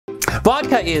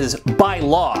Vodka is, by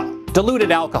law,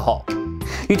 diluted alcohol.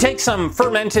 You take some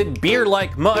fermented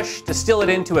beer-like mush, distill it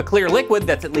into a clear liquid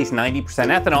that's at least 90%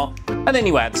 ethanol, and then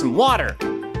you add some water.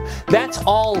 That's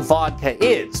all vodka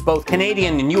is. Both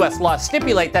Canadian and US law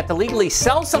stipulate that to legally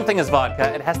sell something as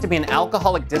vodka, it has to be an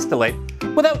alcoholic distillate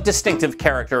without distinctive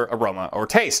character, aroma, or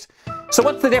taste. So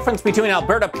what's the difference between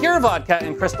Alberta Pure Vodka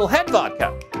and Crystal Head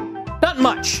Vodka? Not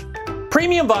much.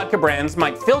 Premium vodka brands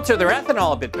might filter their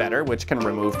ethanol a bit better, which can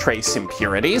remove trace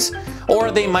impurities,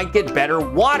 or they might get better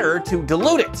water to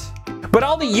dilute it. But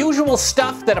all the usual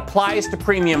stuff that applies to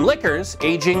premium liquors,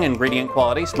 aging, ingredient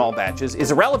quality, small batches,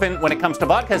 is irrelevant when it comes to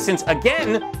vodka since,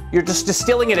 again, you're just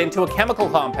distilling it into a chemical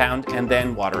compound and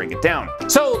then watering it down.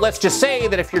 So let's just say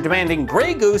that if you're demanding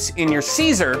Grey Goose in your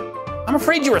Caesar, I'm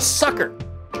afraid you're a sucker.